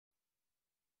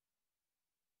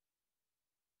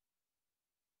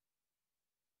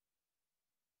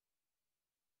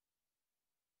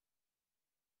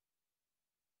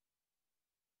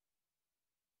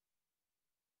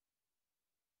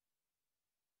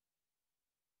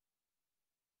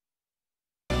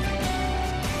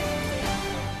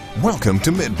Welcome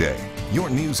to Midday. Your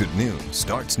news at noon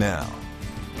starts now.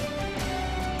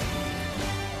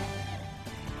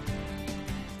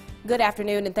 Good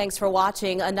afternoon and thanks for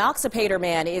watching. A Noxapater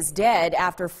man is dead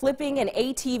after flipping an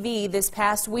ATV this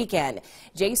past weekend.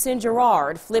 Jason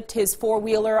Garrard flipped his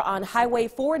four-wheeler on Highway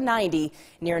 490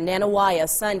 near Nanih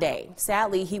Sunday.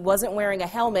 Sadly, he wasn't wearing a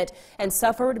helmet and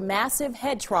suffered massive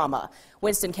head trauma.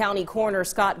 Winston County Coroner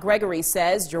Scott Gregory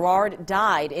says Garrard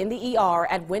died in the ER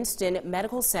at Winston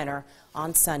Medical Center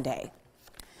on Sunday.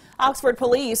 Oxford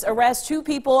police arrest two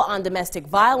people on domestic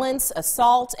violence,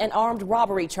 assault, and armed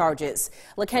robbery charges.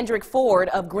 LaKendrick Ford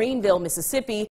of Greenville, Mississippi